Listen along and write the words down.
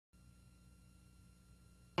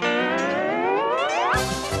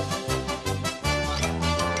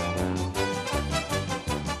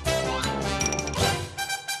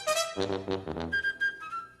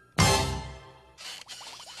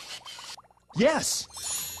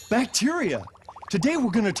Yes, bacteria. Today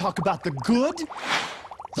we're going to talk about the good,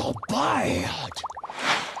 the bad,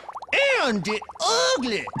 and the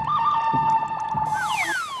ugly.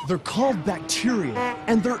 They're called bacteria,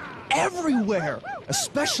 and they're everywhere,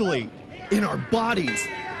 especially in our bodies.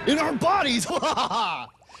 In our bodies!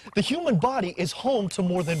 The human body is home to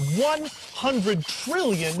more than 100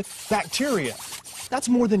 trillion bacteria. That's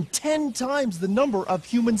more than 10 times the number of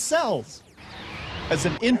human cells. As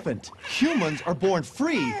an infant, humans are born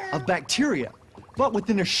free of bacteria. But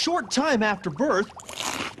within a short time after birth,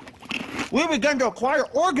 we begin to acquire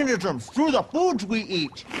organisms through the foods we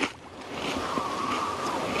eat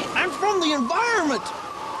and from the environment.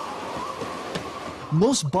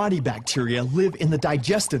 Most body bacteria live in the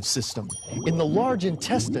digestive system, in the large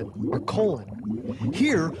intestine, or colon.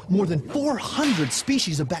 Here, more than 400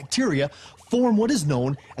 species of bacteria form what is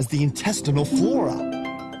known as the intestinal flora.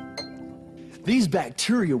 These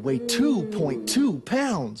bacteria weigh 2.2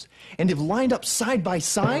 pounds, and if lined up side by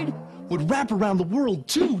side, would wrap around the world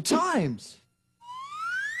 2 times.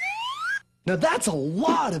 Now that's a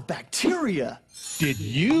lot of bacteria. Did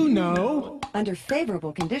you know? Under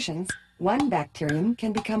favorable conditions, one bacterium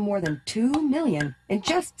can become more than 2 million in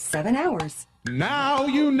just 7 hours. Now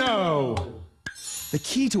you know. The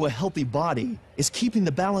key to a healthy body is keeping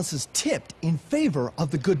the balances tipped in favor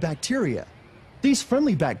of the good bacteria. These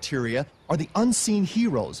friendly bacteria are the unseen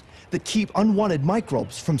heroes that keep unwanted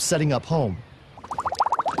microbes from setting up home.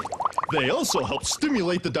 They also help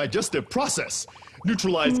stimulate the digestive process,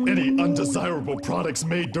 neutralize any undesirable products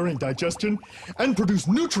made during digestion, and produce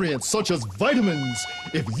nutrients such as vitamins.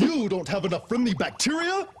 If you don't have enough friendly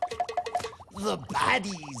bacteria, the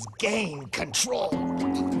baddies gain control.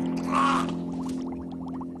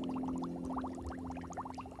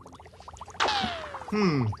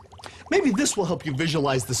 Maybe this will help you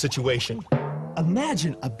visualize the situation.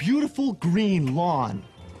 Imagine a beautiful green lawn.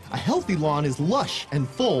 A healthy lawn is lush and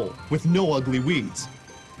full with no ugly weeds.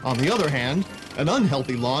 On the other hand, an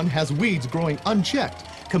unhealthy lawn has weeds growing unchecked,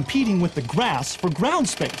 competing with the grass for ground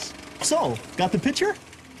space. So, got the picture?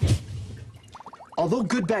 Although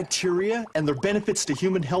good bacteria and their benefits to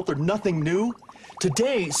human health are nothing new,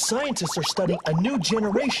 today scientists are studying a new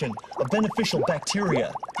generation of beneficial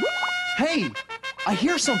bacteria. Hey, I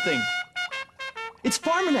hear something. It's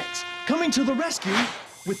Pharmanex coming to the rescue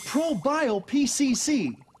with ProBio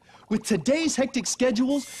PCC. With today's hectic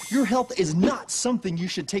schedules, your health is not something you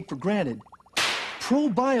should take for granted.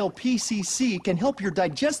 ProBio PCC can help your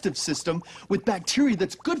digestive system with bacteria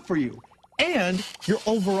that's good for you and your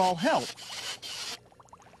overall health.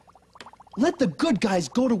 Let the good guys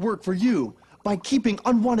go to work for you by keeping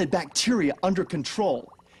unwanted bacteria under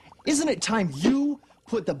control. Isn't it time you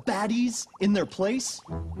put the baddies in their place?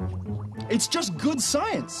 It's just good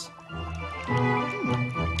science.